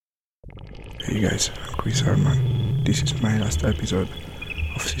Hey guys, I'm Chris Harman. This is my last episode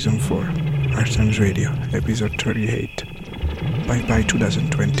of Season 4, Arsen's Radio, episode 38. Bye bye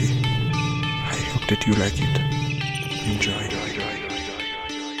 2020. I hope that you like it. Enjoy.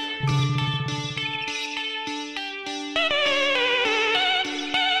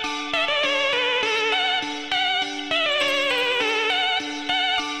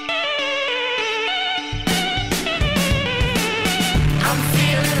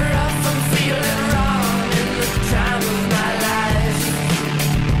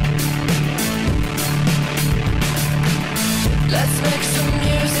 Let's make some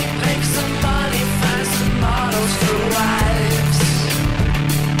music, make some money, find some models for wives.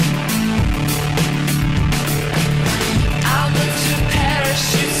 I'll move to Paris,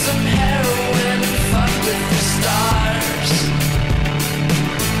 shoot some heroin and fuck with the stars.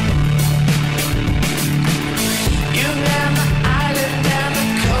 You man the island and the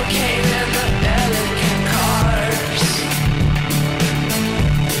cocaine and the elegant cars.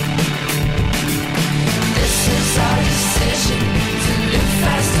 This is our decision.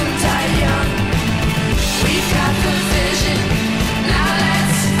 Fast and die young. We've got the vision. Now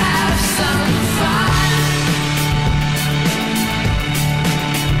let's have some fun.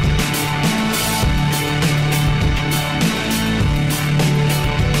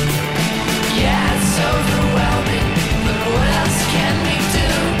 Yeah, it's overwhelming, but what else can we do?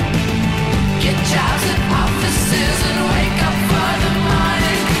 Get jobs at offices and wake up for the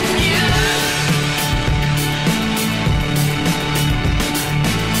morning commute.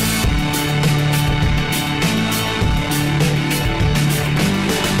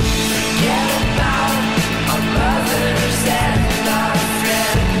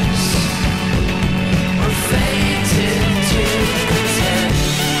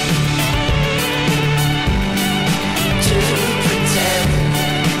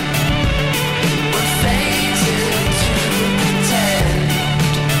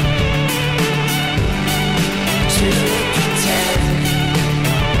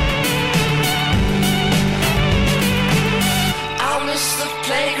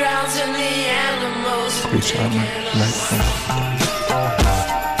 Chris Harman, live from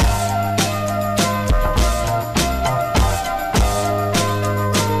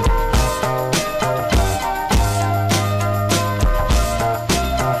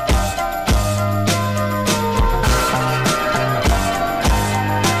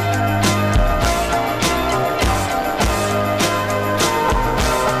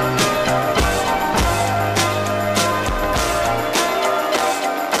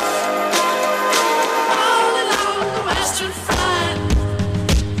Western front.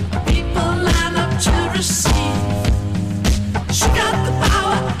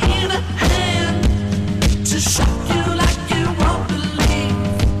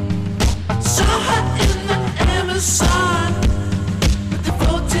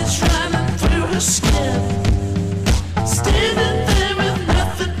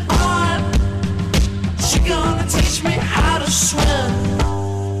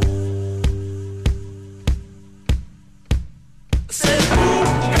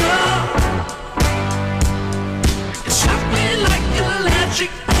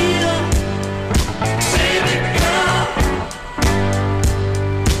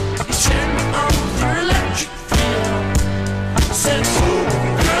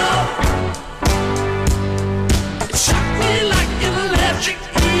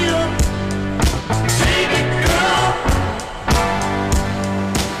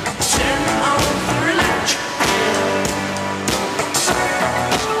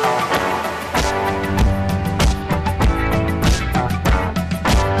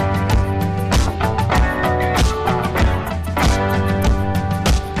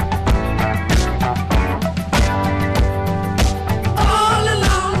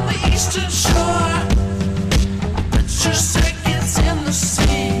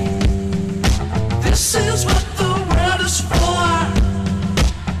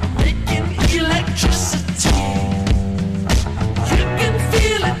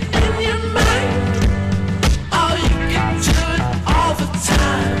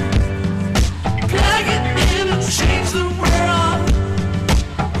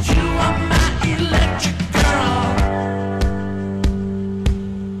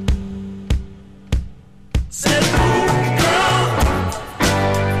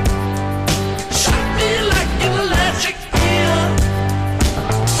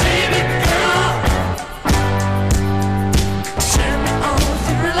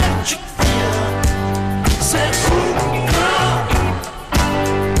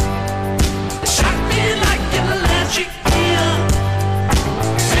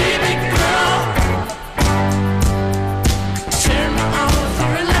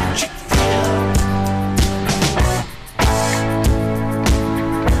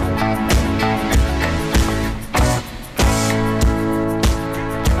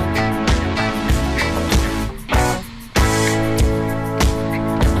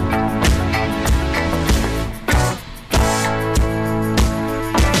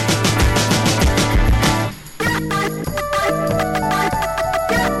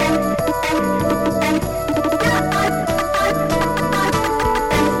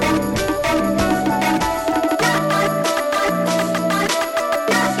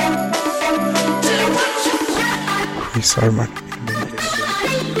 sermon in the mix.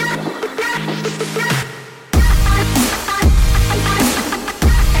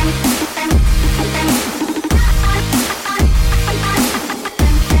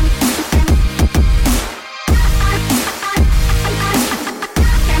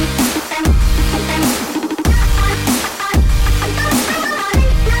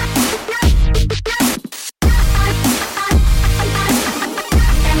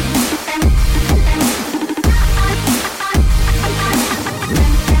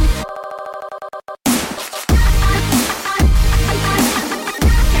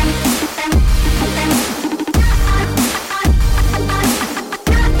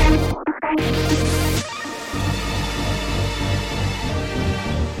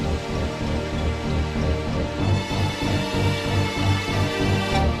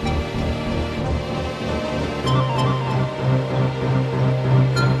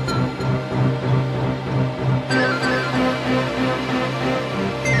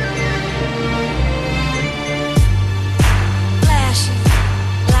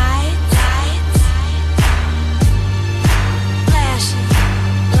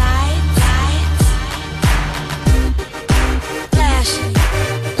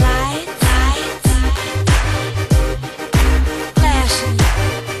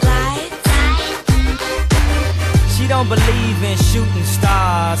 Believe in shooting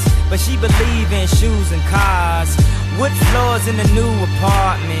stars, but she believe in shoes and cars. Wood floors in the new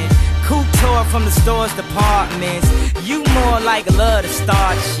apartment, couture from the store's departments. You more like love to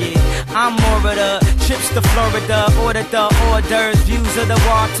start shit. I'm more of the trips to Florida, order the hors d'oeuvres, views of the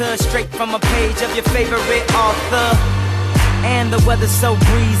water, straight from a page of your favorite author. And the weather's so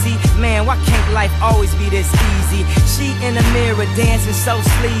breezy, man, why can't life always be this easy? She in the mirror dancing so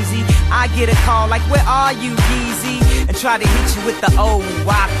sleazy. I get a call like, where are you, Yeezy? And try to hit you with the old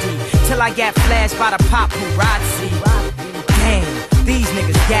wacky, till I got flashed by the paparazzi. Damn, these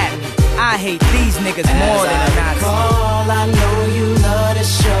niggas got me. I hate these niggas more than a Nazi. I know you love to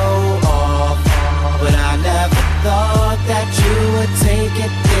show off, but I never thought that you would take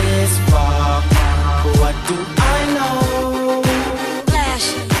it this far. What do I know?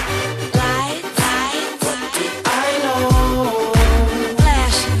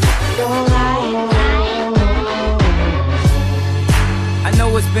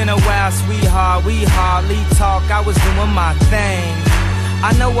 It's been a while, sweetheart, we hardly talk, I was doing my thing.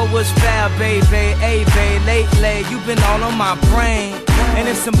 I know I was foul, baby, hey, babe, lately, you been all on my brain. And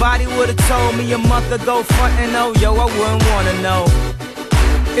if somebody would've told me a month ago, frontin' oh, yo, I wouldn't wanna know.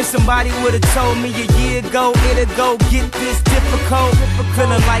 If somebody would've told me a year ago, it'd go get this difficult.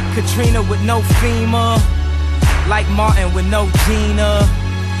 Feeling like Katrina with no FEMA, like Martin with no Gina.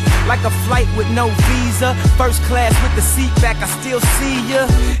 Like a flight with no visa, first class with the seat back, I still see ya.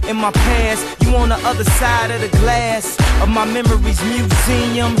 In my past, you on the other side of the glass of my memories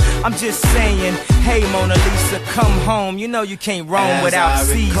museum. I'm just saying, hey Mona Lisa, come home. You know you can't roam without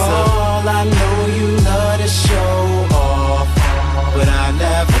Caesar. I know you love to show off, but I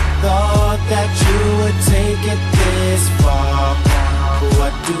never thought that you would take it this far.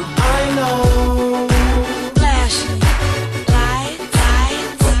 What do I know?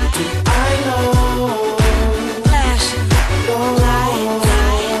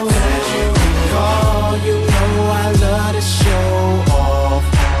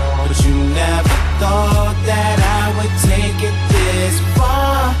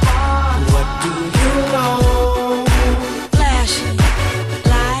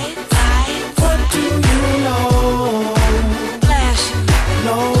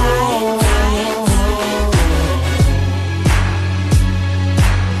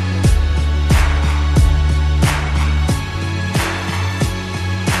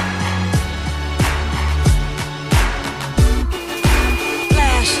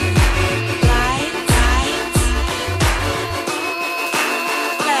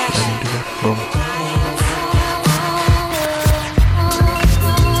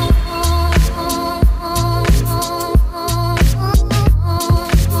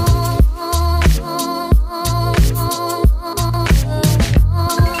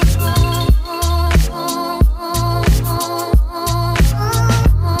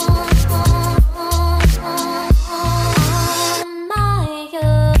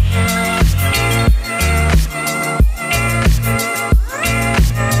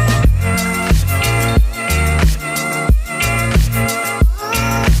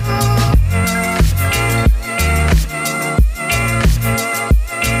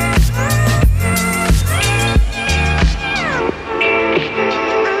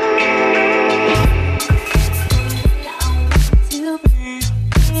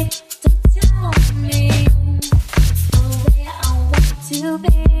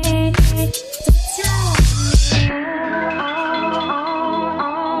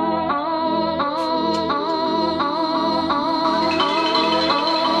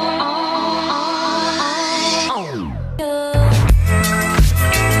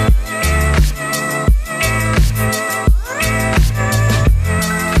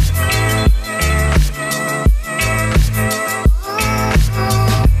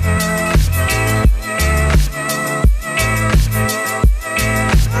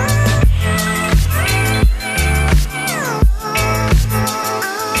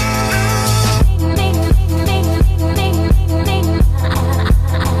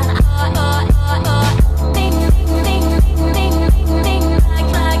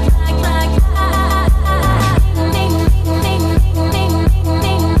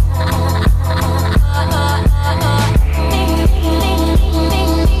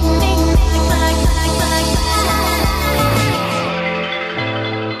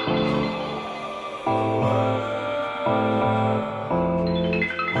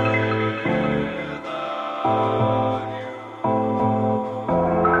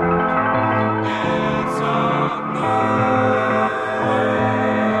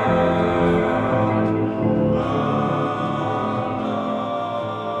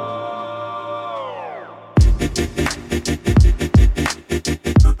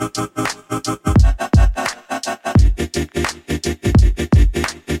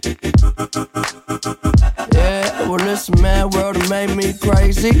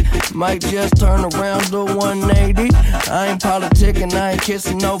 Might just turn around, do 180. I ain't politicking, I ain't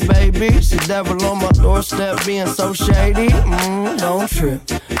kissing no babies. The devil on my doorstep being so shady. Don't trip,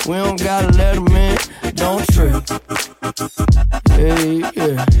 we don't gotta let him in. Don't trip.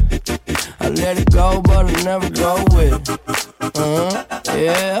 Yeah. I let it go, but I never go with it.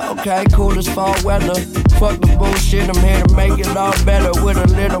 Yeah, okay, cool as fall weather. Fuck the bullshit, I'm here to make it all better with a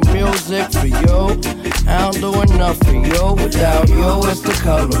little music for you. I don't do enough for you. Without you, it's the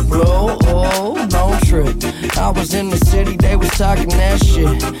color blue. Oh, don't trip. I was in the city, they was talking that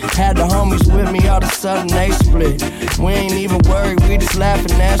shit. Had the homies with me, all of a sudden they split. We ain't even worried, we just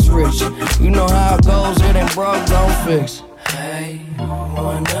laughing, that's rich. You know how it goes, it ain't broke, don't fix. Hey,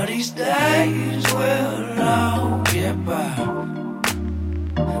 one of these days we'll all get by.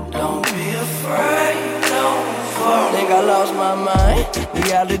 Don't be afraid, don't fall. Think I lost my mind.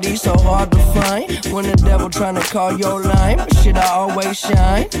 Reality so hard to find. When the devil tryna call your line, shit I always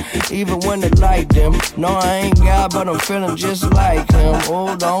shine. Even when the light dim. No, I ain't God, but I'm feeling just like him.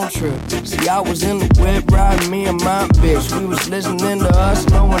 Oh, don't trip. See, I was in the whip riding me and my bitch. We was listening to us,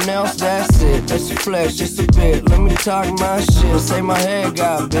 no one else, that's it. That's the flesh, just a bit. Let me talk my shit, say my head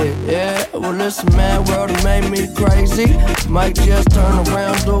got bit. Yeah, well listen man, world it made me crazy. Might just turn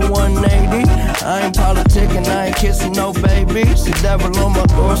around, do 180. I ain't politicking, I ain't kissing no babies. The devil on my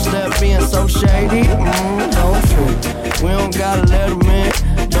doorstep being so shady. Don't trip, we don't gotta let him in.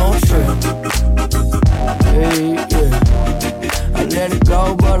 Don't trip. Yeah. I let it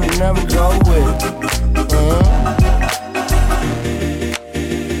go, but I never go with it.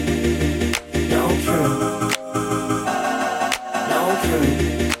 Don't trip. Don't trip.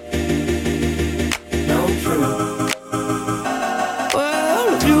 Don't trip. Well,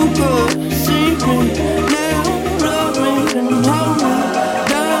 if you could see me now, love me and hold me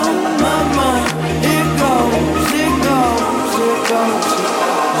down my mind. It goes.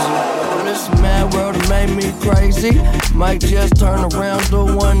 This mad world it made me crazy. Might just turn around, do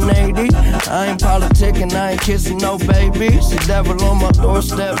 180. I ain't politicking, I ain't kissing no babies. The devil on my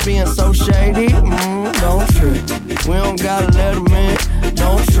doorstep being so shady. Don't trip, we don't gotta let him in.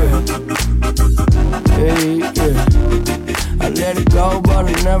 Don't trip. Yeah. I let it go, but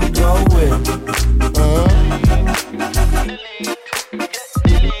I never go with it.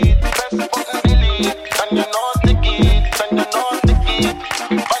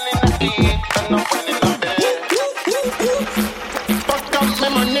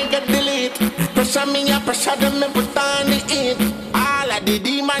 Pressure them me put on the heat. All of the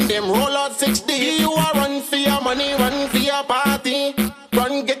demon them roll out 6D. You are run for your money, run for your party.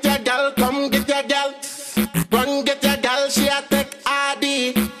 Run get your gal, come get your gal. Run get your gal, she a take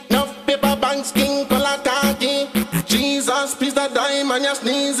ID. Enough paper banks, king color khaki. Jesus, please the diamond, you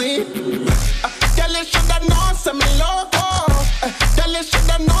sneezy. Girl, you shoulda known, say me loco. Girl, you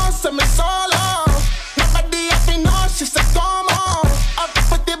shoulda known, say me solo. Nobody happy know, she said come on. Up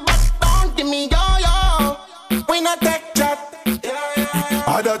put the back down, give me yo. We not take chat.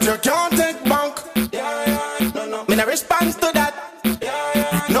 I that you can't take bank. No. Me no response to that.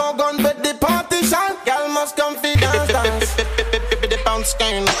 No gun but the partition. Girl must come fi dance. The bounce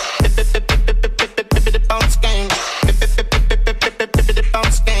game. The bounce game. The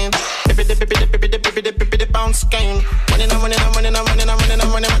bounce game. Bippity bounce game. Money.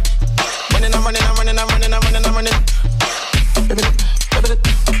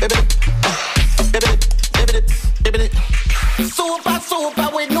 Super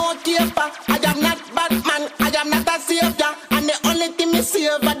with no caper. I am not Batman, I am not a savior. And the only thing me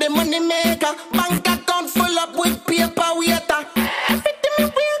save are the money maker. Bank account full up with paper waiter. Everything me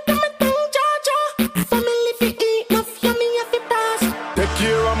wear to me tongue Georgia. Family fi eat, no yummy if it pass. Take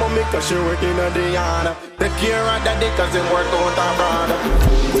care of mommy cause she working at the yard. Take care of daddy cause they work out abroad.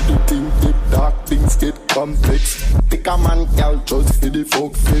 With the thing tip dark, things get complex. Pick a man, girl, just for the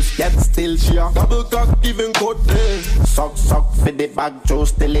folk face. Yet still she a double cock, even coat day. Suck for the bag,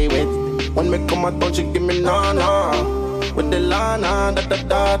 just still wet. When me come a touch, she give me na. With the lana,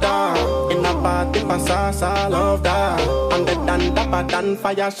 da. In a party, pass, I love that. And the dan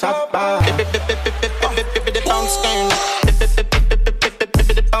fire shot bar. Bippity bounce game.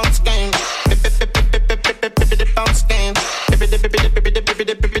 Bounce game. Bounce game.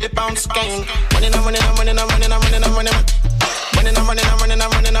 Bounce game.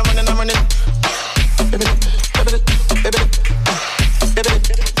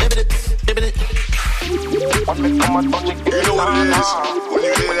 Money. You know what it is when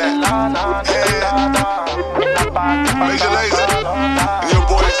you hear that. Major Lazer and your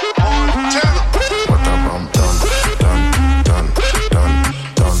boy Montana. What a bum done.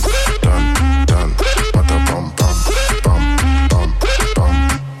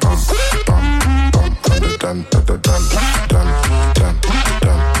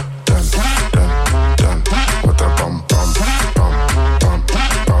 What a bum.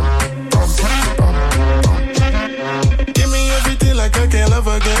 Give me everything like I can't love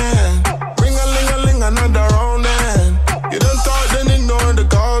again. Ring a ling another round then. You done thought then ignore the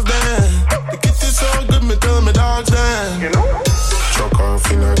calls then. The kitty so good me tell me dogs then. Chuck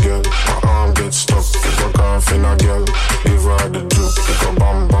off in a girl, my arm gets stuck. Give a cough in a girl, give her the juke. You go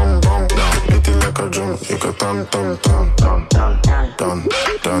bam bam bam, now hit it like a drum. You go tam tam tam. Done.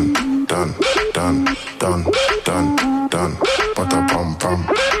 What a bum.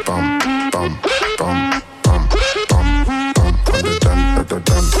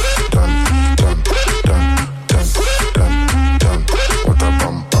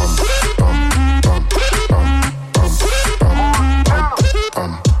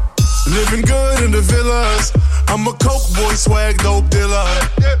 Living good in the villas. I'm a coke boy, swag dope dealer.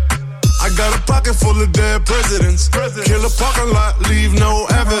 I got a pocket full of dead presidents. Kill a parking lot, leave no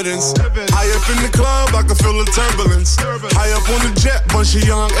evidence. High up in the club, I can feel the turbulence. High up on the jet, bunch of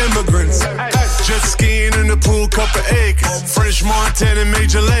young immigrants. Jet skiing in the pool, couple acres. French Montana,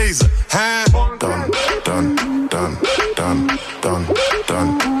 Major Lazer. Done.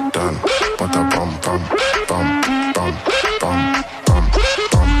 What a bum.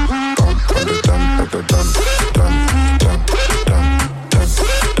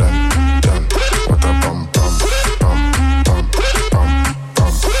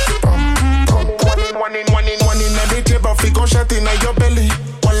 One in the table, fi go shot in your belly.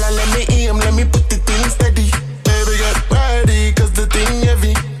 Walla let me aim, let me put the thing steady. Baby get ready, cause the thing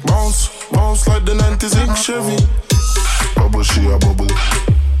heavy. Bounce like the 96 Chevy. Bubble, she a bubble.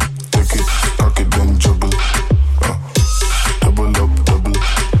 Take it, cock it, then juggle. Double up, double.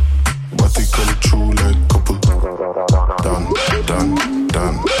 Body come true like couple. Done.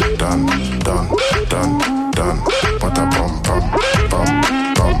 What a bum.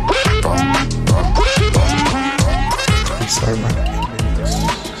 Sorry, man.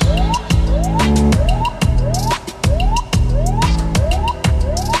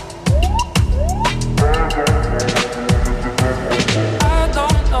 I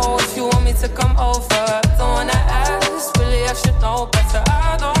don't know if you want me to come over. Don't wanna ask, really I should know better.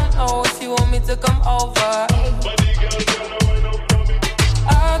 I don't know if you want me to come over.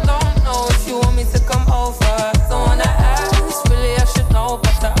 I don't know if you want me to come over. Don't wanna ask, really I should know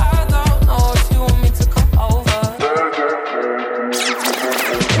better. I don't know if you want me to come over.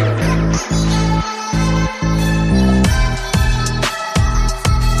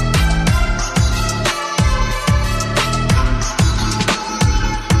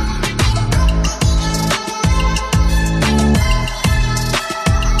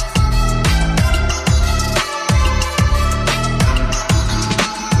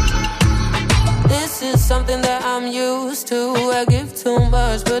 Something that I'm used to. I give too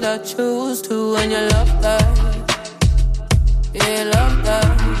much, but I choose to. And you love that, yeah, love that.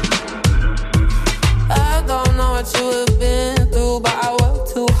 I don't know what you have been through, but I work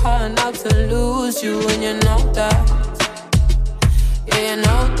too hard not to lose you. And you know that, yeah, you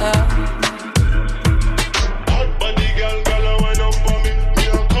know that. Hot body girl, I wind up for me.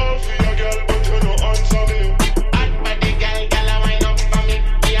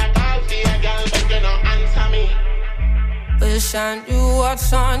 and you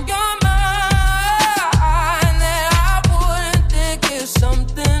what's on your mind, then I wouldn't think it's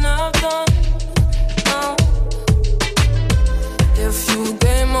something I've done. No. If you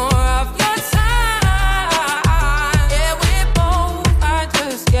gave more of your time, yeah, we both might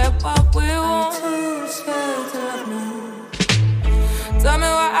just get what we want. Too scared to love me. Tell me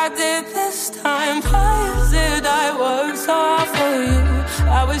what I did this time. Why is it I work so hard for you?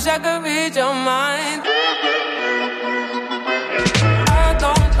 I wish I could read your mind. I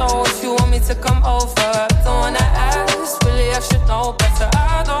don't know if you want me to come over. Don't wanna ask, really I should know better.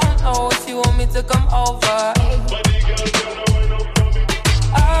 I don't know if you want me to come over.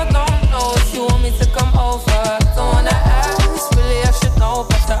 I don't know if you want me to come over. Don't wanna ask, really I should know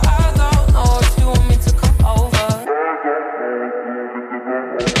better. I don't know if you want me to come over.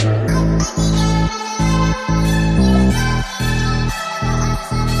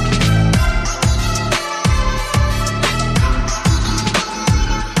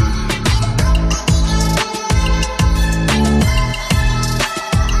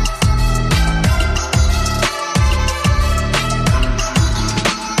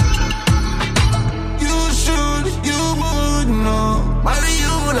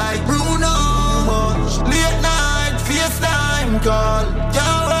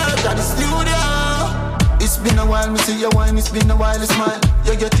 Been a while, me see your wine, it's been a while, you smile.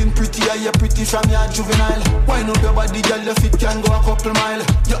 You're getting prettier, you're pretty from your juvenile. Wine up your body, girl, your feet can go a couple mile.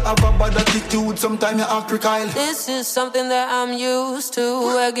 You have a bad attitude, sometimes you act crocodile. This is something that I'm used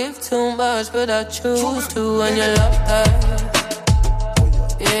to. I give too much, but I choose to. And you love that,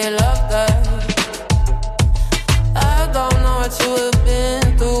 yeah, you love that. I don't know what you have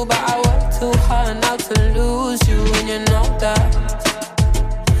been through, but I work too hard not to lose you. And you know that,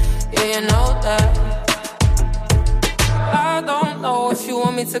 yeah, you know that. I don't know if you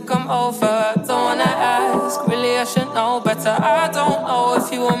want me to come over. Don't wanna ask, really I should know better. I don't know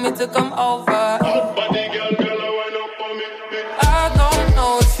if you want me to come over. I don't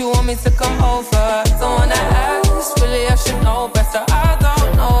know if you want me to come over. Don't wanna ask, really I should know better. I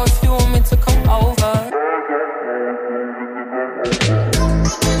don't know if you want me to come over.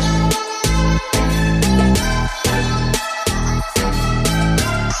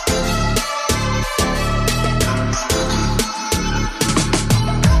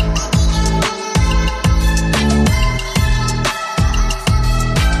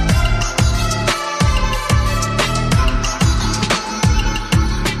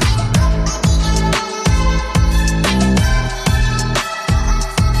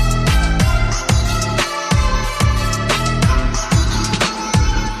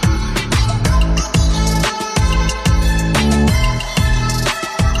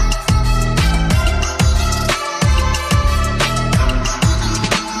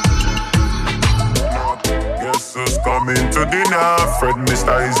 To dinner, Fred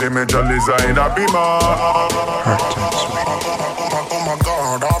Mr. Easy Major Designer Beamer. Oh my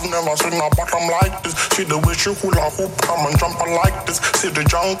God, I've never seen a bottom like this. See the way she hula hoop, come and jump like this. See the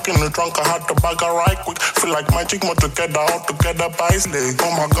junk in the trunk, I had to bag her right quick. Feel like magic, more together, all together by his leg.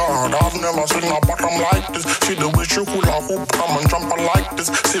 Oh my God, I've never seen a bottom like this. See the way she hula hoop, come and jump like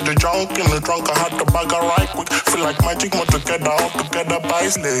this. See the junk in the trunk, I had to bag her right quick. Feel like magic, more together, all together by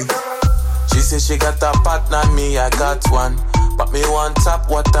his leg. She said she got a partner, me I got one. But me want top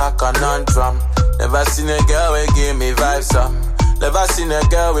water conundrum. Never seen a girl who give me vibes some. Never seen a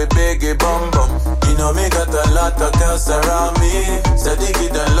girl with biggie bum bum. You know me got a lot of girls around me. So they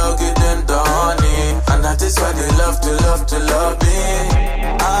get the love, get them the honey. And that is why they love me.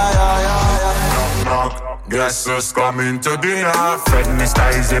 Aye, aye, aye, aye. Knock, knock. Guess who's coming to dinner? Fred Mr.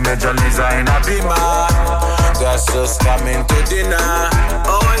 Easy Major Designer Beamer. Guess who's coming to dinner?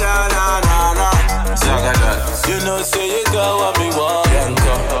 Oh la la la la. You know say you got what me want,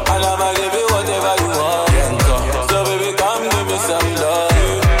 Yanko. And I'ma give you whatever you want, Yanko. So baby come give me some love.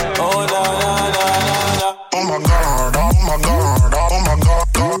 Oh la la la la. Oh my God, oh my God, oh my God,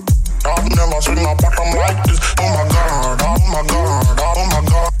 God. I've never seen a bottom like this. Oh my God, oh my God, oh my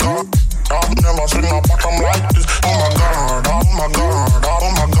God, God. I've never seen a bottom like this. Oh my God, oh my God,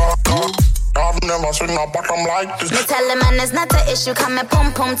 oh my God, God. I've never seen a bottom like this. Me tell the man it's not an issue, come and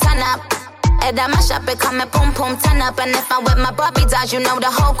pum pum turn up. Head on my shop, it come and pum pum turn up. And if I'm with my Bobby dolls, you know the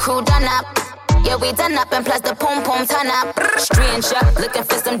whole crew done up. Yeah, we done up and plus the pum pum turn up. Stranger, looking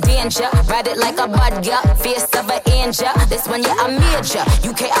for some danger. Ride it like a bud, yeah. Fierce of an angel. This one, yeah, I'm major.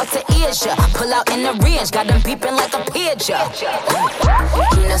 UK out to Asia. Pull out in the range, got them beeping like a pager.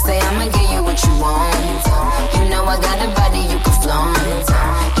 You know, say I'ma give you what you want. You know I got a body you can flaunt.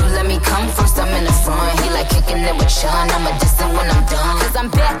 You let me come first, I'm in the front. He like kicking it with Sean, I'ma diss him when I'm done. Cause I'm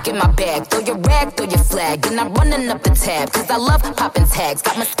back in my bag, throw your rag, throw your flag. And I'm running up the tab, cause I love popping tags.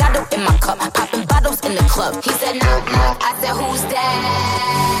 Got Moscato in my cup, popping bottles in the club. He said knock knock, I said who's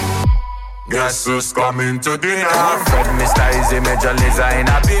that? Guess who's coming to dinner? Fred Mr. Easy, Major Lazer in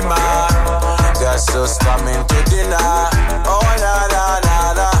a beamer. Guess who's coming to dinner? Oh na na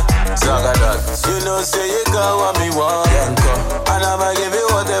na na. Zagadat, you know say you got what me want, Yanko. And I'ma give you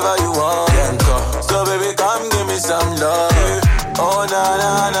whatever you want, Yanko. So baby come give me some love. Oh na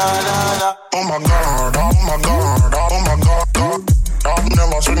na na na na. Oh my God, oh my God, oh my God, God. I've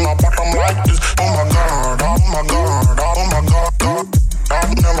never seen a bottom like this. Oh my God, oh my God, oh my God, God.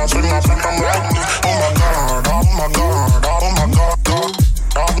 I've never seen a bottom like this. Oh my God, oh my God, oh my God, God.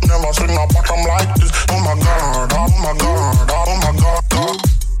 I've never seen a bottom like this. Oh my God, oh my God, oh my God, God.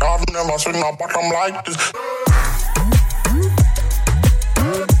 I've never seen a bottom like this.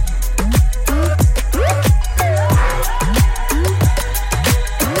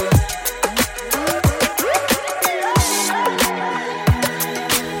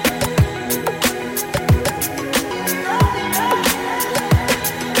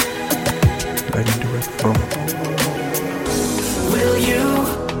 Will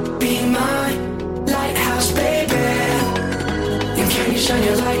you be my lighthouse, baby? And can you shine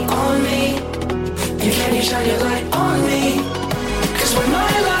your light on me? And can you shine your light on me? Cause when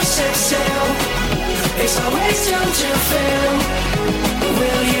my love sets sail, it's always doomed to fail.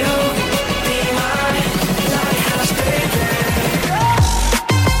 Will you be my lighthouse, baby?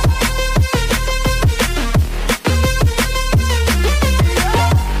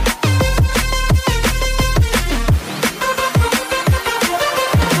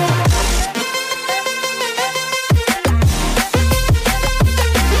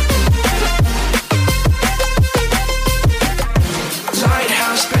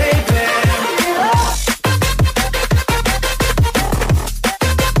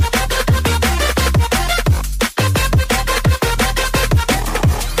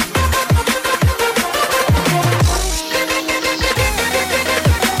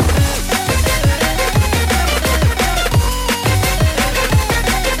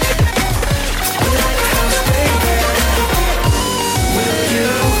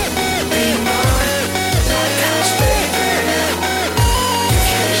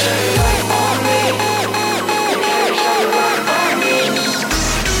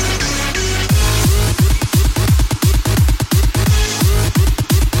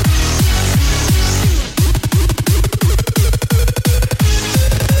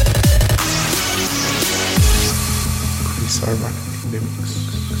 Sarvan in the mix.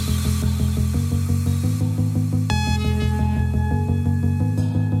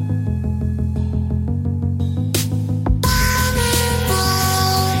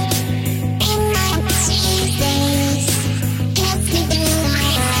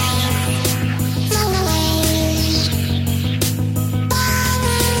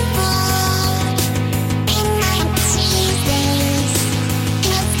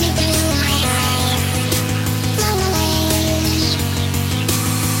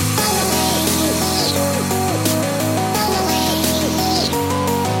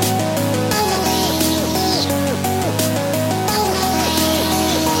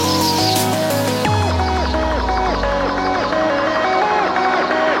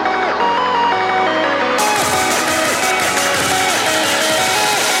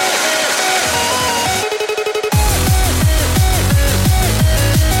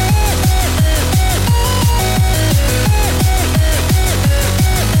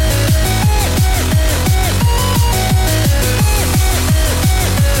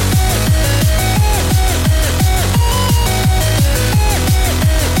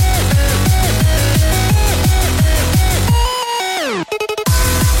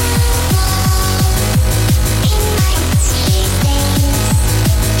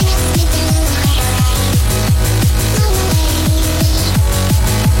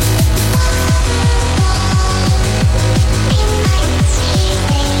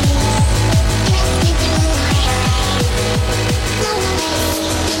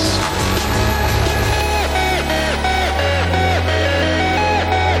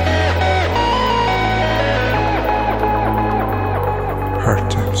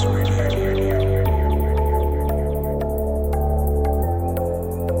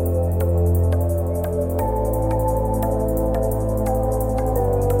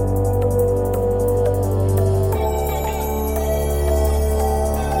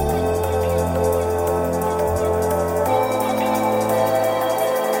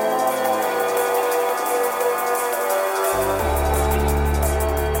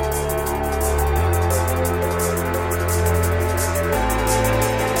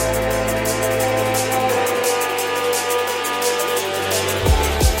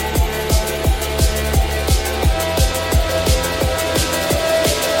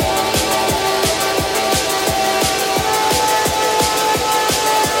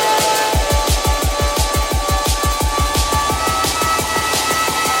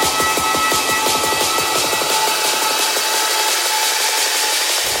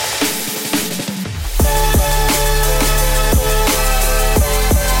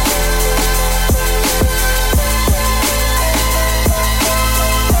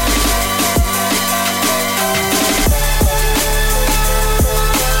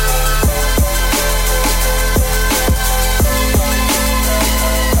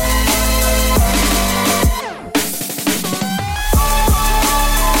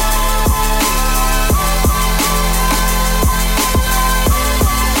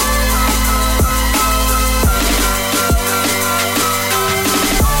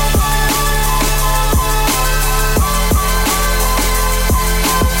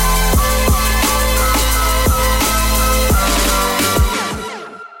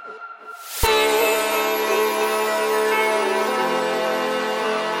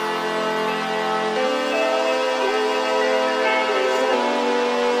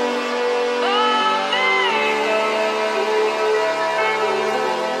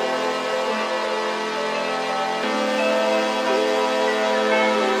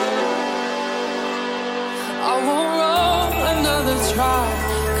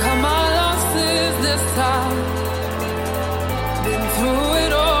 time. Been through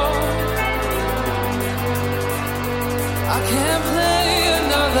it all. I can't play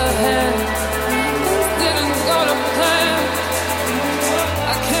another hand. This didn't go to plan.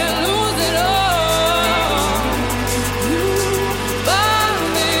 I can't lose it all. You by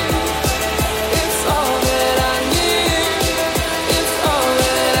me. It's all that I need. It's all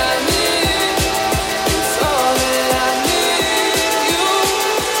that I need. It's all that I need. You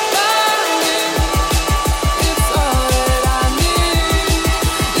by me. It's all that I need.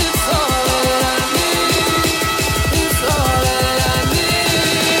 It's all that I need. It's all that I need.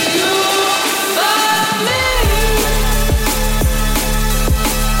 You by me.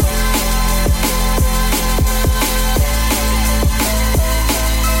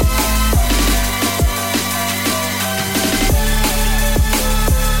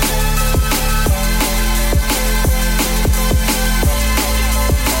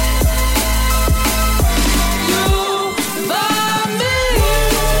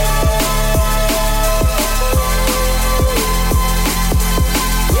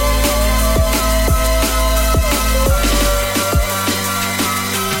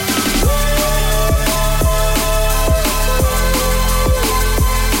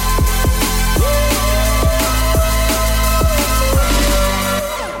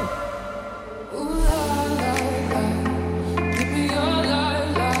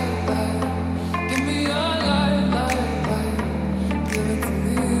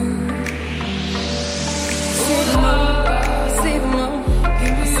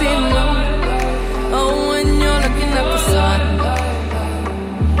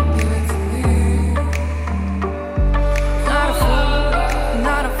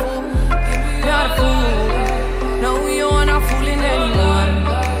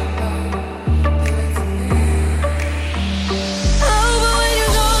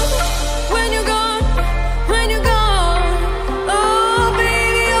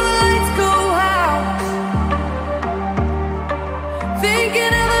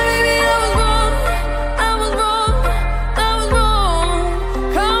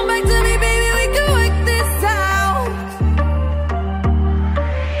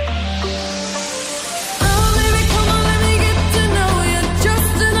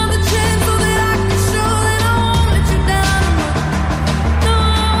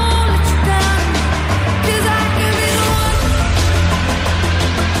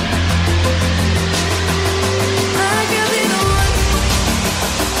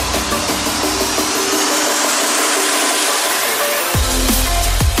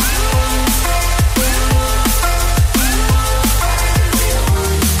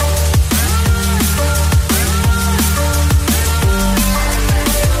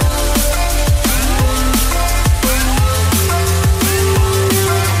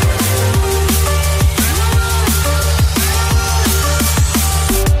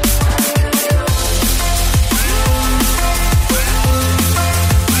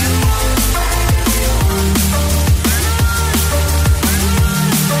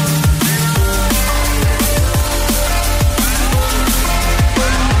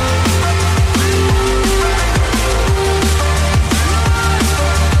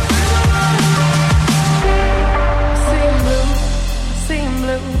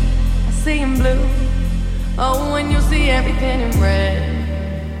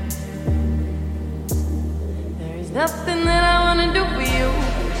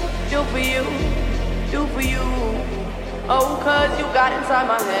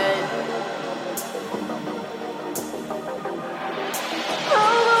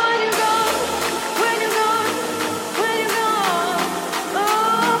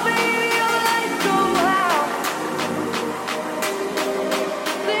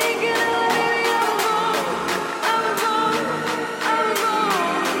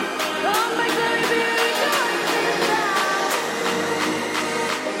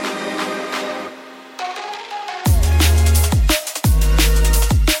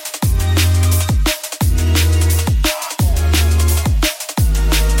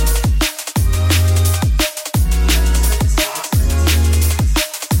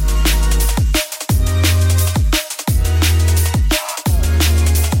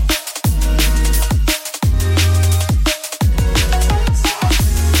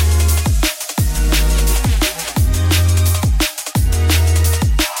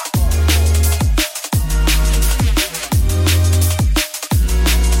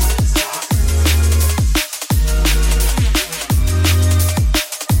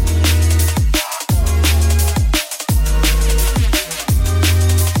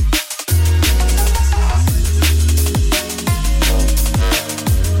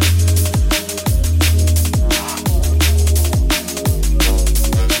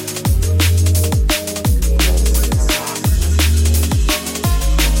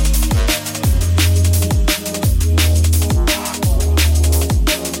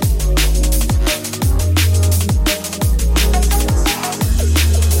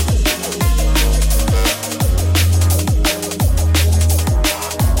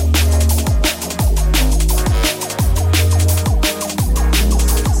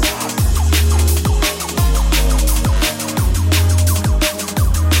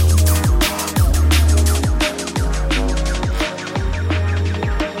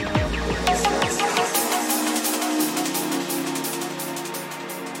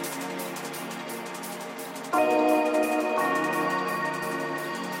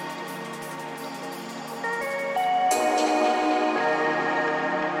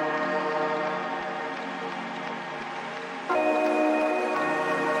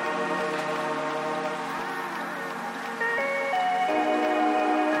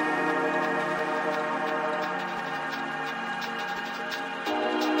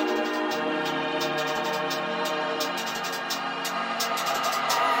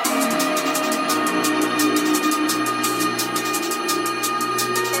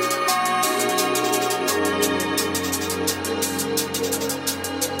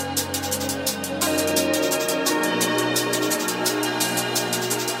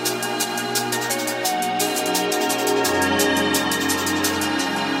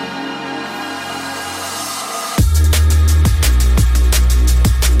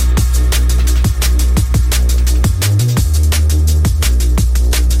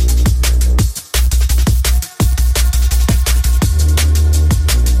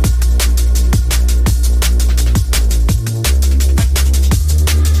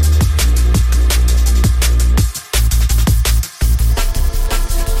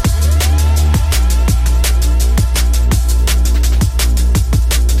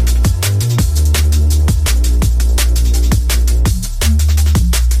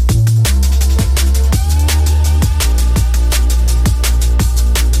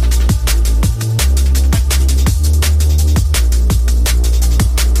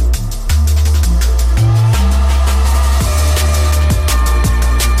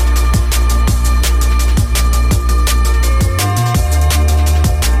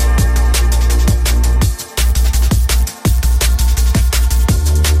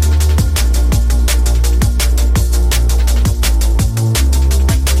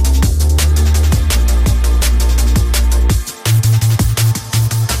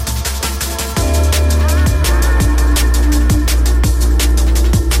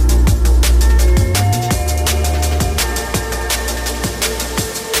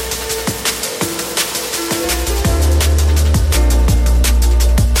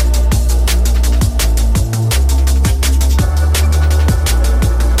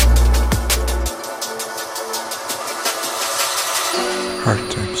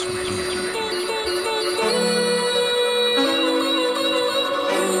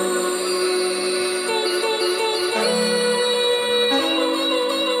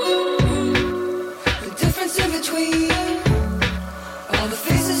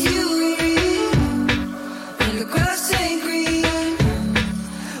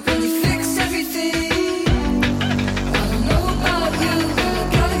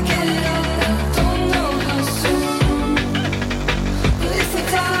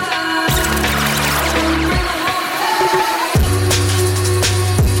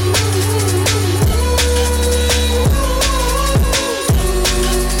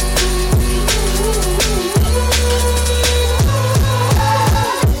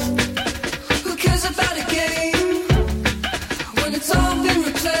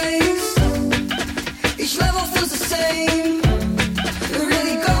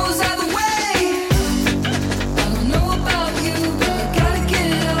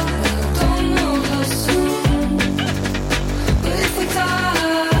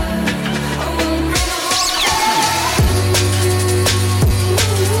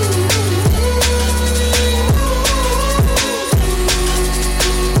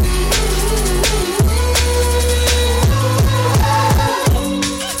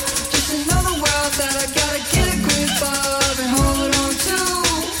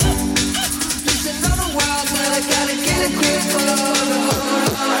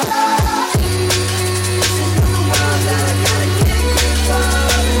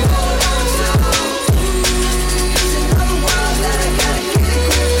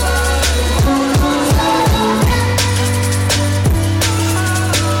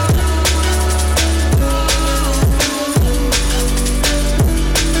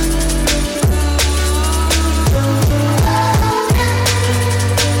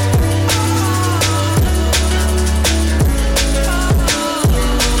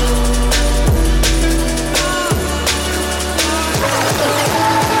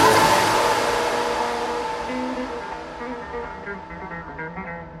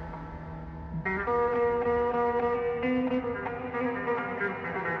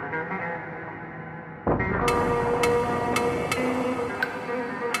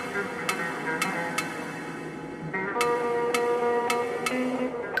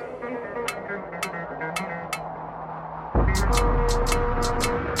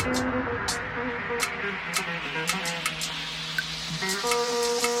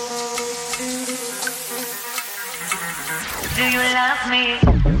 love me?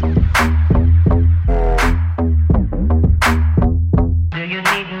 Do you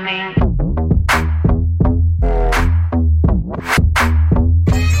need me?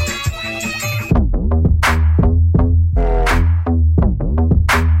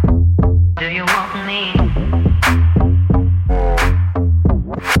 Do you want me?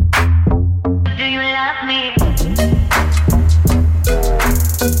 Do you love me?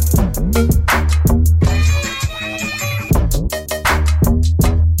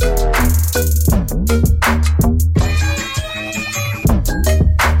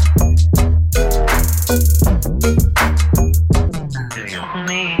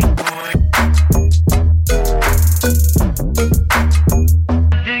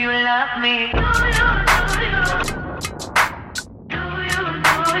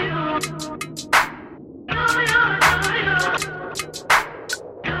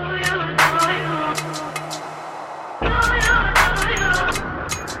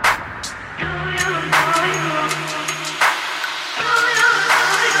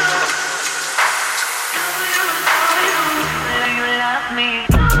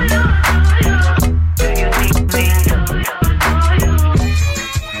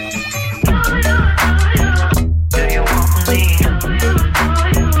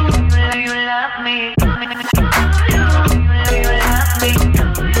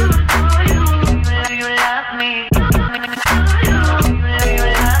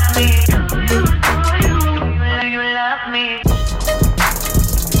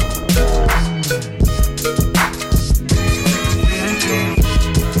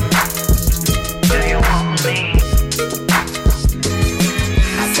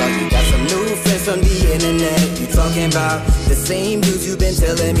 About the same news you've been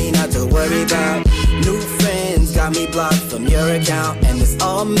telling me not to worry about. New friends got me blocked from your account, and it's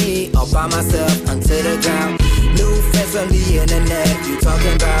all me, all by myself, onto the ground. New friends on the internet, you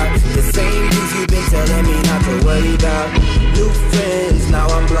talking about the same news you've been telling me not to worry about. New friends, now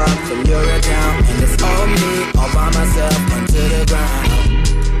I'm blocked from your account, and it's all me, all by myself, onto the ground.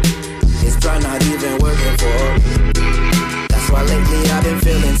 It's probably not even working for. That's why lately I've been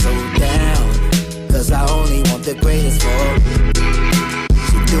feeling so down. Cause I only want the greatest for.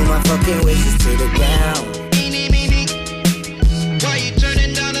 She threw my fucking wishes to the ground. Why you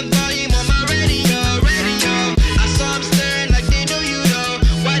turning down the volume on my radio? I saw them staring like they knew you though.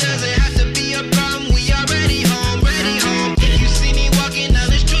 Why does it have to be a problem? We already home. If you see me walking down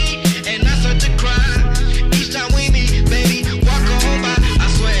the street and I start to cry, each time we meet, baby, walk on by. I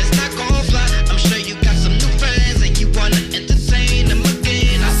swear it's not gon' fly. I'm sure you got some new friends and you wanna entertain them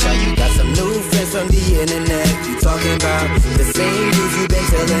again. I saw you got some new friends from the internet. You talking about the same news you've been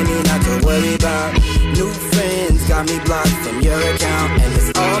telling me not to worry about. New friends got me blocked from your account, and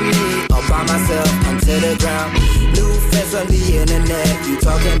it's all me, all by myself, onto the ground. New friends on the internet. You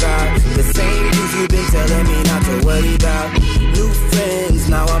talking about the same news you've been telling me not to worry about. New friends,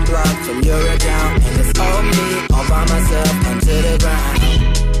 now I'm blocked from your account, and it's all me, all by myself, onto the ground.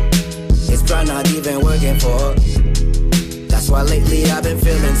 It's probably not even working for. That's why lately I've been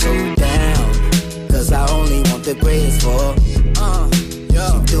feeling so down. Cause I only want the greatest for.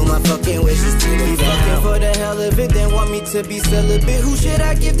 She threw my fucking wishes to the ground. Fucking for the hell of it, then want me to be celibate. Who should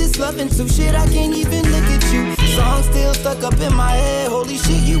I give this loving to? Shit, I can't even look at you. Song still stuck up in my head. Holy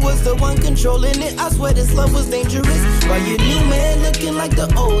shit, you was the one controlling it. I swear this love was dangerous. While your new man looking like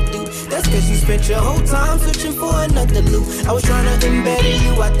the old dude. That's cause you spent your whole time searching for another loop. I was trying to embetter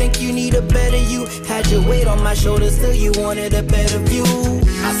you. I think you need a better you. Had your weight on my shoulders, still you wanted a better view.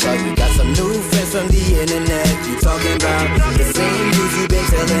 I saw you got some new friends from the internet. You talking about the same news you've been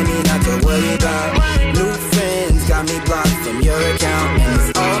telling me not to worry about. New friends got me blocked from your account, and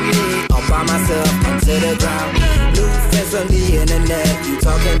it's all me, all by myself, onto the ground. New friends from the internet. You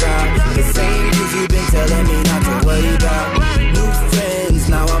talking about the same news you've been telling me not to worry about. New friends,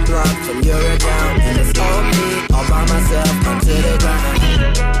 now I'm blocked from your account, and it's all me, all by myself, onto the ground.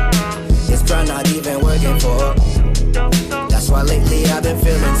 It's probably not even working for. That's why lately I've been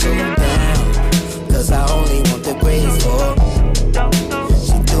feeling so down. Cause I only want the greatest for.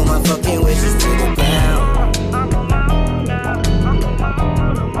 She threw my fucking wishes to the ground.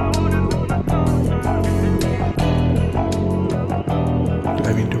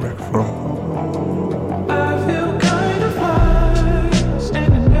 Live in direct from I feel kind of fly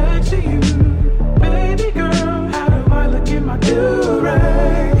standing next to you. Baby girl, how do I look in my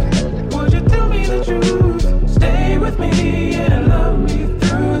do-rag? Would you tell me the truth? Stay with me and love me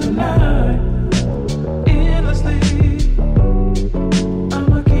through the night. Endlessly,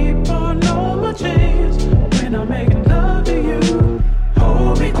 I'ma keep on my chains when I'm making love to you.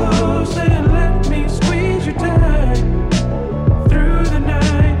 Hold me close and let me squeeze you tight.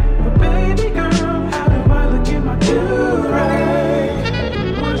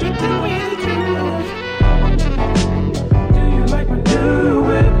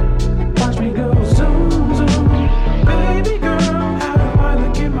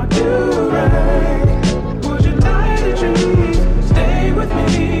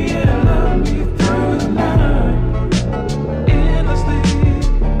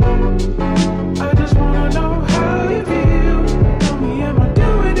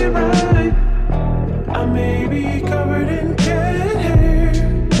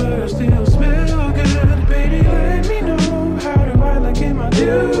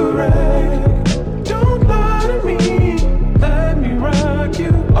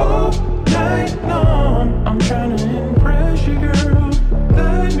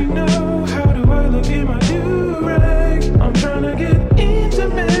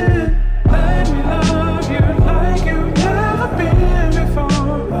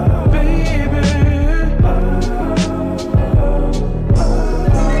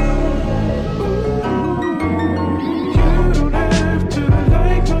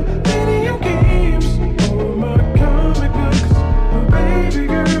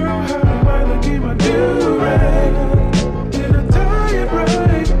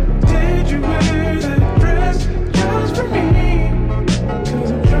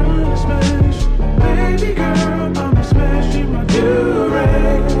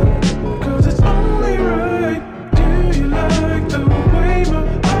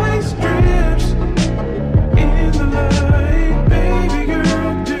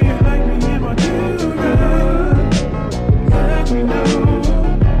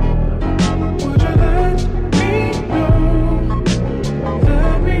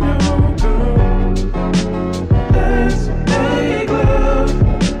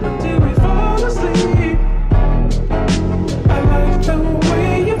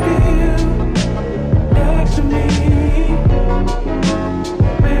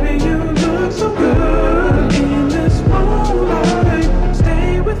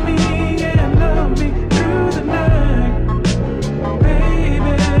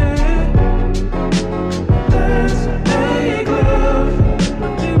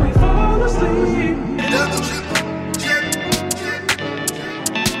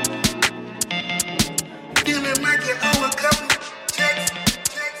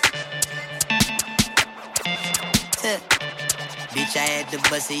 Bitch, I had to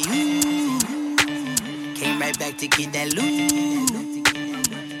bust a you. Came right back to get that loot.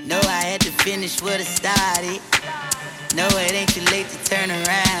 No, I had to finish what I started. No, it ain't too late to turn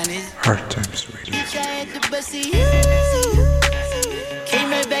around. It's Hard Times Radio. bitch, I had to bust a you. Came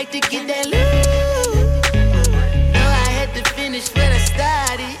right back to get that loot. No, I had to finish what I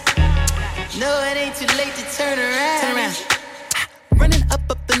started. No, it ain't too late to turn around. Turn around. Running up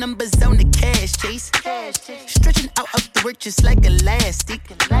the numbers on the cash chase. Stretching out the work just like elastic.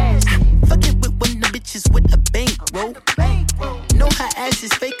 Fucking with one of the bitches with a bankroll. Know her ass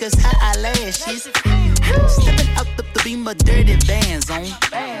is fake as her eyelashes. Stepping out the beam of dirty bands on.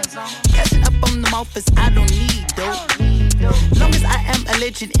 Catching up on them offers I don't need though. Long as I am a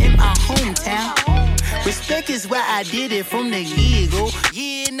legend in my hometown. Respect is why I did it from the get-go.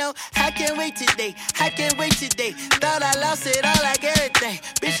 Yeah, no, I can't wait today. I can't wait today. Thought I lost it all like everything.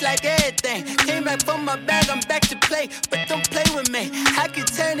 Bitch like everything. Came back from my bag, I'm back to play. But don't play with me. I can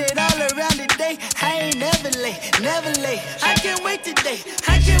turn it all around today. I ain't never late, never late. I can't wait today.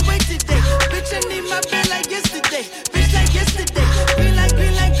 I can't wait today. Bitch, I need my bed like yesterday. Bitch like yesterday. Green like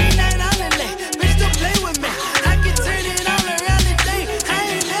green night all in late. Bitch, don't play with me. I can turn it all around today. I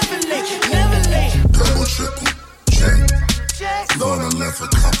ain't never late, never late. Double, triple, check. Gonna left a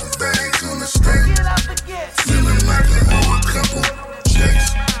couple bags on the stand. Feeling like I owe a couple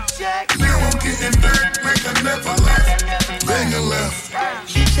checks. Now I'm getting back like I never left. Bang a left.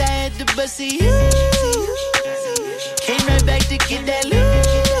 Bitch, I had to bust a you. Came right back to get that loot.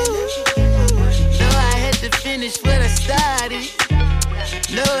 No, I had to finish what I started.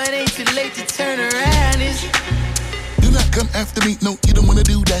 No, it ain't too late to turn around. It's Do not come after me, no, you don't wanna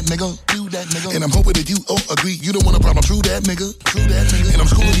do that, nigga. Do that, nigga. And I'm hoping that you all agree, you don't want a problem, true that, nigga. True that, nigga. And I'm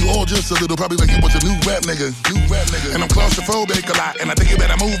schooling you all just a little, probably like you was a new rap nigga. New rap nigga. And I'm claustrophobic a lot, and I think you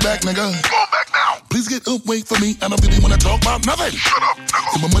better move back, nigga. Move back now. Please get up, wait for me, I don't really wanna talk about nothing. Shut up,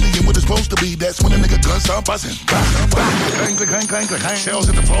 nigga. Put my money in what it's supposed to be, that's when a nigga guns start buzzing. Clang, clang, clang, clang, clang. Shells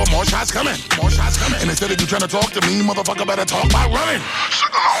hit the floor, more shots coming. More shots coming. And instead of you trying to talk to me, motherfucker better talk about running.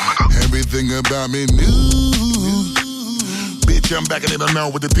 Everything about me new. Bitch, I'm back and they don't know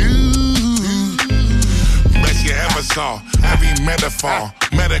what to do. Best you ever saw. Every metaphor,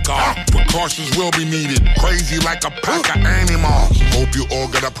 medical precautions will be needed. Crazy like a pack of animals. Hope you all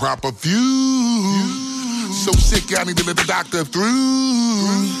got a proper view. So sick, I need to let the doctor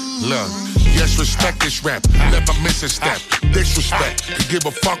through. Look, yes, respect this rap. Never miss a step. Disrespect. Give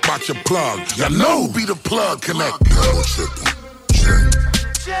a fuck about your plug. You know, be the plug connect. Double, triple, check.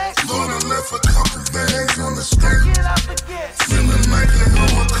 Gonna left a couple bags on the street. Feeling like I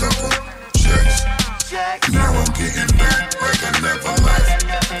owe a couple checks. Now I'm getting back like I never left.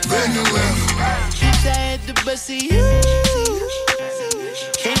 Bang a left. bitch, I had to bust a you.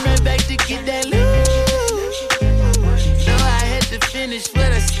 Came right back to get that loot. No, I had to finish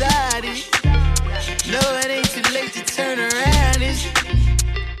what I started. No, it ain't too late to turn around. It's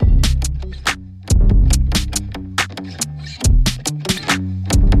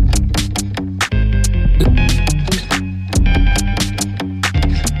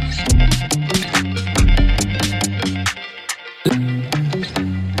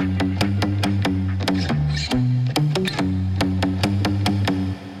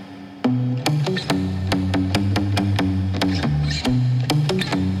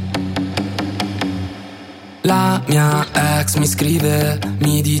La mia ex mi scrive,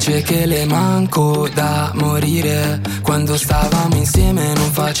 mi dice che le manco da morire. Quando stavamo insieme non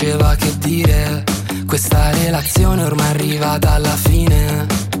faceva che dire, questa relazione ormai è arrivata alla fine.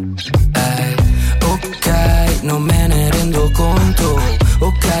 Ok, non me ne rendo conto.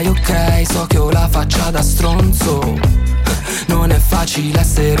 Ok, so che ho la faccia da stronzo. Non è facile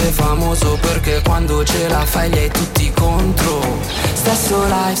essere famoso perché quando ce la fai li hai tutti contro. Stesso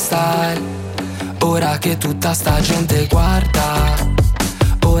lifestyle, ora che tutta sta gente guarda,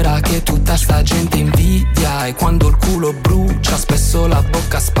 ora che tutta sta gente invidia, e quando il culo brucia spesso la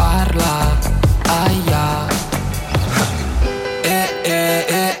bocca sparla. Aia.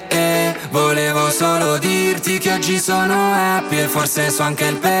 Volevo solo dirti che oggi sono happy e forse so anche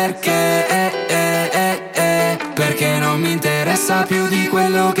il perché. Perché non mi interessa più di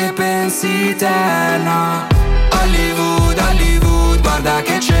quello che pensi te, no. Hollywood, guarda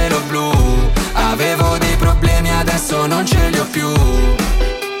che cielo blu. Avevo dei problemi, adesso non ce li ho più.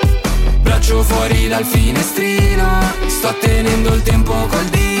 Braccio fuori dal finestrino, sto tenendo il tempo col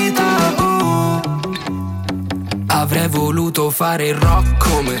dito. Avrei voluto fare il rock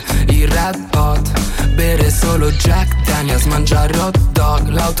come i Red Hot, bere solo Jack Daniels, mangiare hot dog,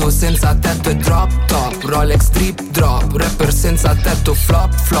 l'auto senza tetto e drop top, Rolex drip drop, rapper senza tetto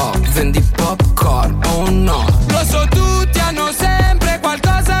flop flop, vendi popcorn, oh no. Lo so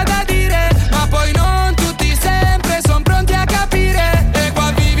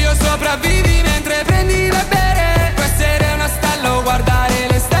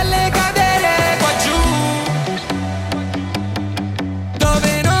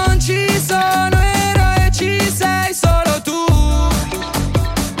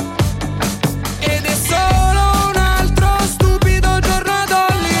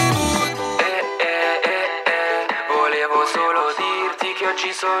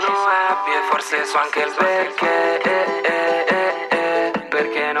sono happy e forse so anche il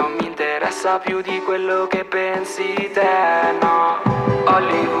perché non mi interessa più di quello che pensi te, no.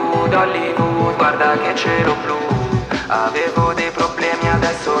 Hollywood, Hollywood, guarda che cielo blu. Avevo dei problemi,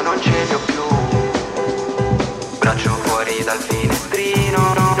 adesso non ce li ho più. Braccio fuori dal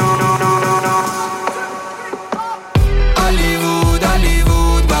finestrino, no, no, no, no, no, no. Hollywood,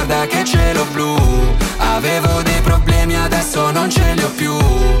 Hollywood, guarda che cielo blu. Avevo dei problemi, adesso non ce li ho più.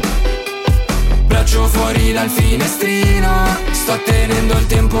 Braccio fuori dal finestrino, sto tenendo il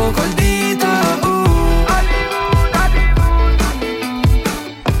tempo col dito. Hollywood, Hollywood,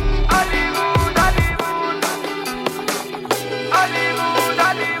 Hollywood, Hollywood,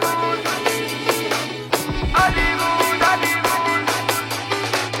 Hollywood, Hollywood, Hollywood.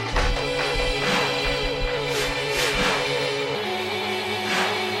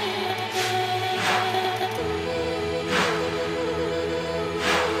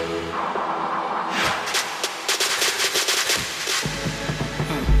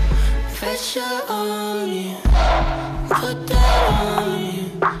 Pressure on you, put that on you.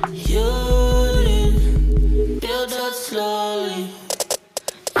 You did build up slowly,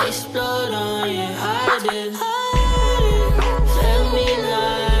 explode on you. I did. Tell me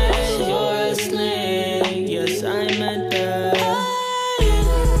lies, you're a snake. Yes, I'm a dog.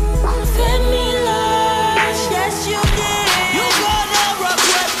 Tell me lies, yes you did. You gonna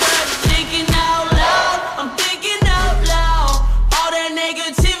regret that. Thinking out loud, I'm thinking out loud. All that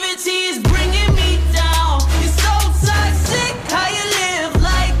negativity is bringing me down. It's so toxic how you live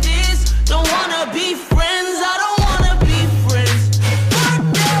like this. Don't wanna be friends, I don't wanna be friends.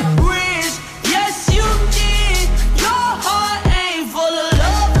 Burn that bridge, yes you did. Your heart ain't full of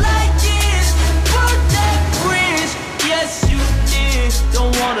love like this. Burn that bridge, yes you did.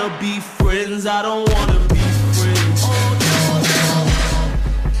 Don't wanna be friends, I don't wanna be friends. Oh no, no.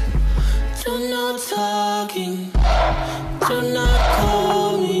 Do no talking, do not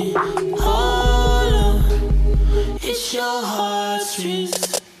call me. Hold on, it's your heartstrings,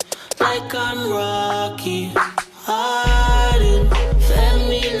 like I'm Rocky. Hiding,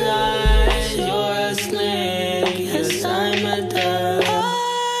 family lies, you're a snake. Yes, I'm a dog.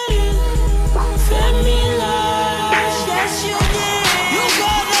 Family lies, yes you did. You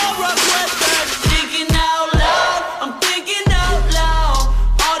gonna regret that. Thinking out loud, I'm thinking out loud.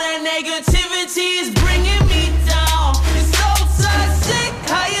 All that negativity is bringing me down. It's so toxic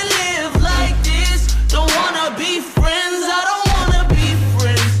how you live like this. Don't wanna be friends, I don't wanna be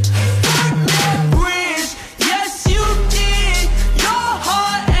friends. Burn that bridge, yes you did. Your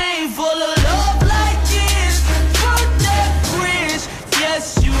heart ain't full of love like this. Burn that bridge,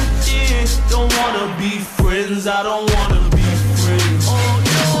 yes you did. Don't wanna be friends, I don't wanna be friends. Oh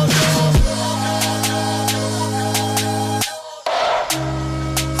no, no.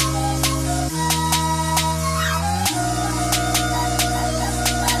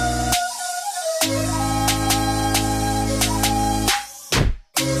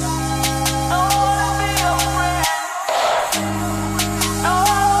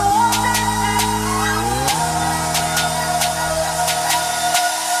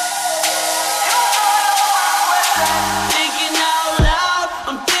 Thinking out loud,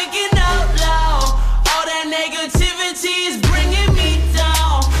 I'm thinking out loud. All that negativity is bringing me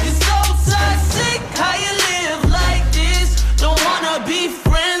down. It's so toxic how you live like this. Don't wanna be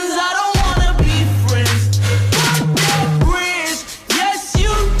friends, I don't wanna be friends. Burn that bridge, yes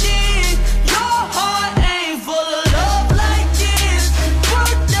you did. Your heart ain't full of love like this.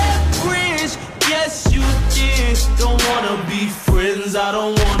 Burn that bridge, yes you did. Don't wanna be friends, I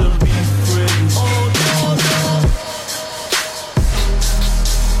don't wanna be friends. Oh no, no.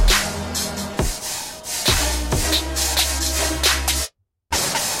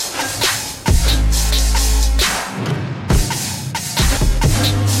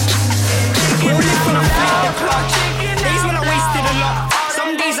 Days when I wasted a lot.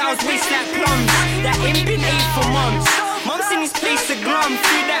 Some days I was wasted like plums. That ain't been ate for months. Mum's in his place to glum.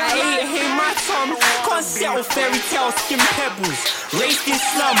 Food that I ate, hey my Tom. Can't settle fairy tales, skin pebbles. Raised in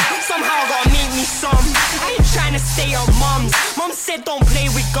slum. Somehow gotta make me some. I ain't trying to stay up mums. Mum said don't play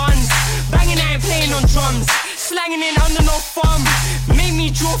with guns. Banging, I ain't playing on drums. Slanging in under no thumb. Made me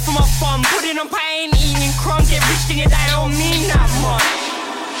draw from my thumb. Put it on pie, I ain't eating crumbs. Get rich thinking that I don't mean that much.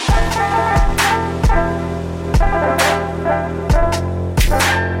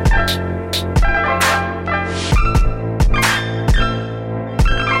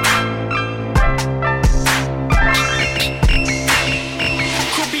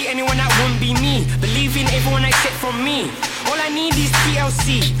 Could be anyone that wouldn't be me. Believe in everyone except from me. All I need is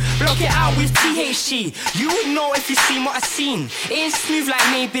TLC, block it out with THC. You would know if you seen what I seen. It ain't smooth like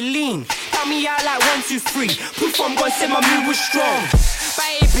Maybelline. Tell me out like 1, 2, 3. Proof I'm gonna say my move was strong. But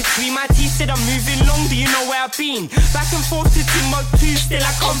in between my teeth said I'm moving long. Do you know where I've been? Back and forth to Timbuktu, still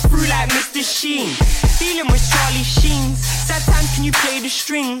I come through like Mr. Sheen. Dealing with Charlie Sheens. Sad time, can you play the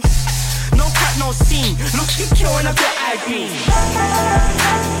strings? No cut, no scene. Look, you kill and I got eye green.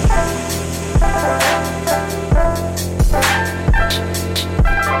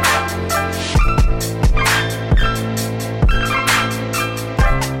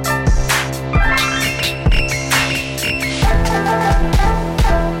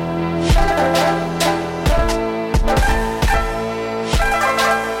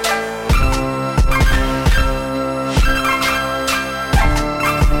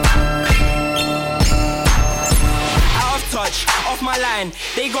 My line,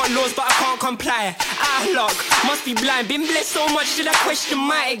 they got laws but I can't comply. Out of luck, must be blind. Been blessed so much that I question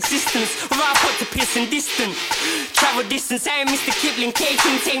my existence. Without put to piss and distant. Travel distance, I ain't Mr. Kipling.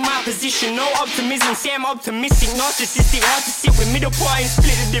 K-King, take my position. No optimism, say I'm optimistic. Narcissistic, hard to sit with middle point and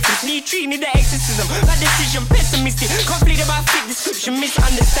split the difference. Need treating the exorcism. That decision, pessimistic. Complete about fit description.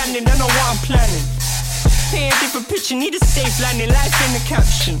 Misunderstanding, don't know what I'm planning. Paint a different picture, need a safe landing. Life in the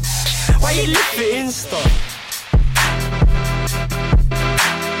caption. Why you live for Insta?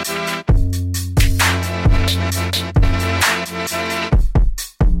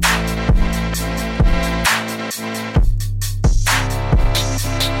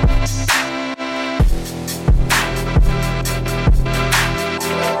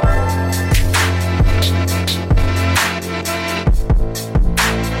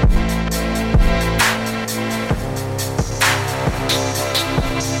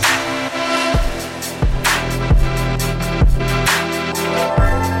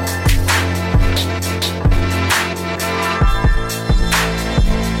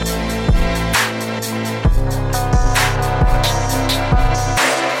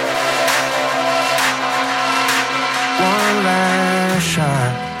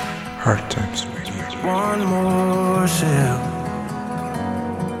 Hard Times Radio. One more sip,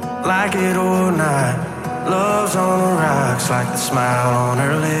 like it or not. Love's on the rocks, like the smile on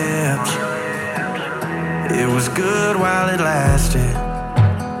her lips. It was good while it lasted,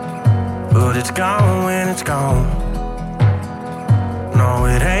 but it's gone when it's gone. No,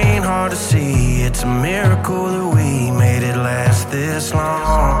 it ain't hard to see. It's a miracle that we made it last this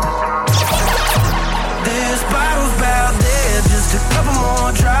long. This bottle's about dead, just a couple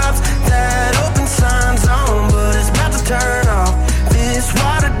more drops. That open sign's on, but it's about to turn off. This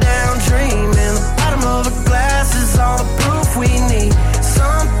watered down dream in the bottom of a glass is all the proof we need.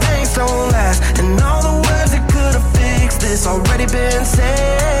 Some things don't last, and all the words that could have fixed this already been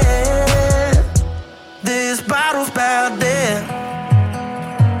said. This bottle's about dead.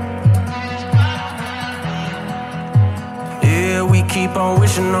 Yeah, we keep on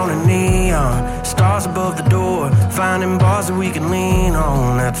wishing on a neon. Stars above the door, finding bars that we can lean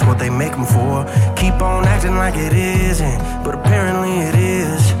on. That's what they make them for. Keep on acting like it isn't, but apparently it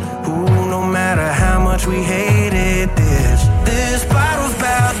is. Ooh, no matter how much we hated this bottle's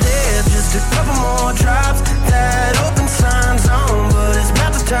about dead. Just a couple more drops. That open sign's on, but it's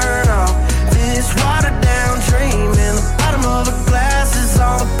about to turn off. This watered down dream in the bottom of a glass is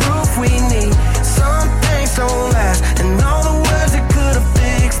all the proof we need. Some things don't last, and all the words that could have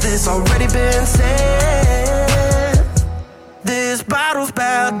fixed this already been said. This bottle's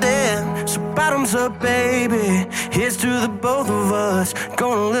about dead, so bottoms up, baby. Here's to the both of us,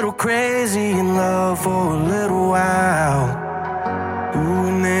 going a little crazy in love for a little while. Ooh,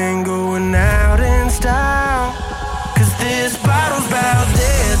 and then going out in style. Cause this bottle's about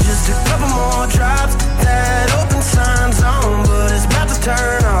dead, just a couple more drops. That open sign's on, but it's about to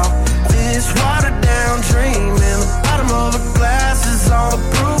turn off. This watered down dream in the bottom of a glass is all the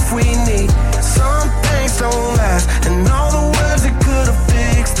proof we need. Some things don't last, and all the words that could have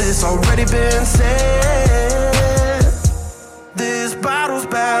fixed this already been said. This bottle's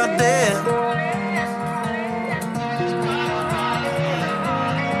about dead.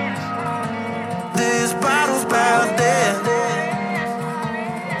 This bottle's about dead.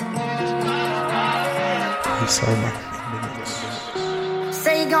 Hey, Salma.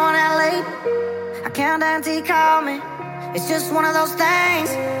 Say you're going out late, I count down till you call me. It's just one of those things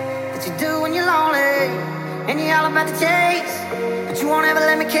that you do when you're lonely, and you're all about the chase, but you won't ever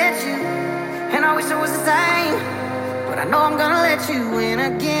let me catch you. And I wish it was the same, but I know I'm gonna let you in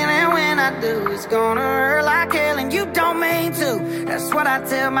again. And when I do, it's gonna hurt like hell, and you don't mean to. That's what I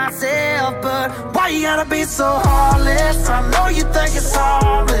tell myself, but why you gotta be so heartless? I know you think it's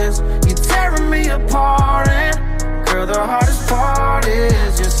harmless, you're tearing me apart, and girl, Girl, the hardest part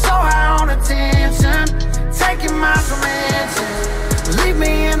is you're so high on attention, taking my dimensions. Leave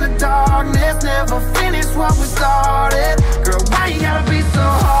me in the darkness, never finish what we started. Girl, why you gotta be so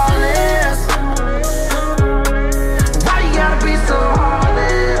heartless? Why you gotta be so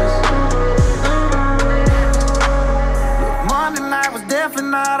heartless? Monday night was definitely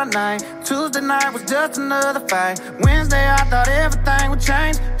not a night. Tuesday night was just another fight. Wednesday I thought everything would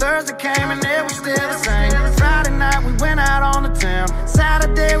change. Thursday came and it was still the same. Friday night we went out on the town.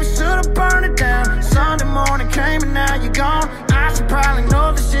 Saturday we should've burned it down. Sunday morning came and now you're gone. I should probably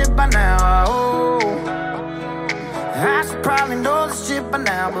know this shit by now. Oh, I should probably know this shit by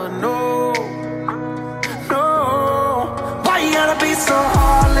now, but no, no. Why you gotta be so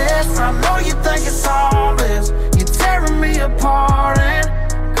heartless? I know you think it's all this. You're tearing me apart, and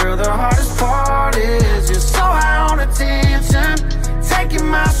girl, the hardest part is you're so high on attention, taking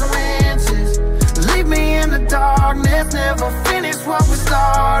my inches. Leave me in the darkness, never finish what we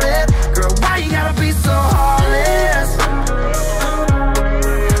started. Girl, why you gotta be so heartless?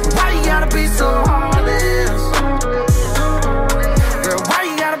 Why you gotta be so heartless? Girl, why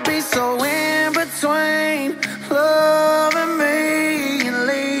you gotta be so in between loving me and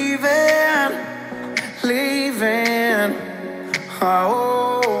leaving?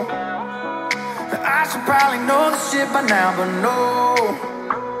 Oh, I should probably know this shit by now, but no.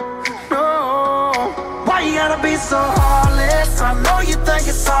 Why you gotta be so heartless? I know you think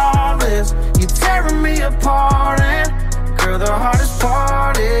it's all this. You're tearing me apart, and girl, the hardest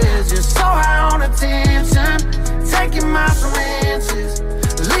part is you're so high on attention, taking my inches.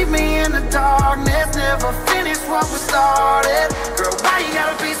 Leave me in the darkness, never finish what we started. Girl, why you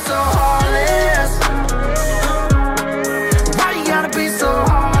gotta be so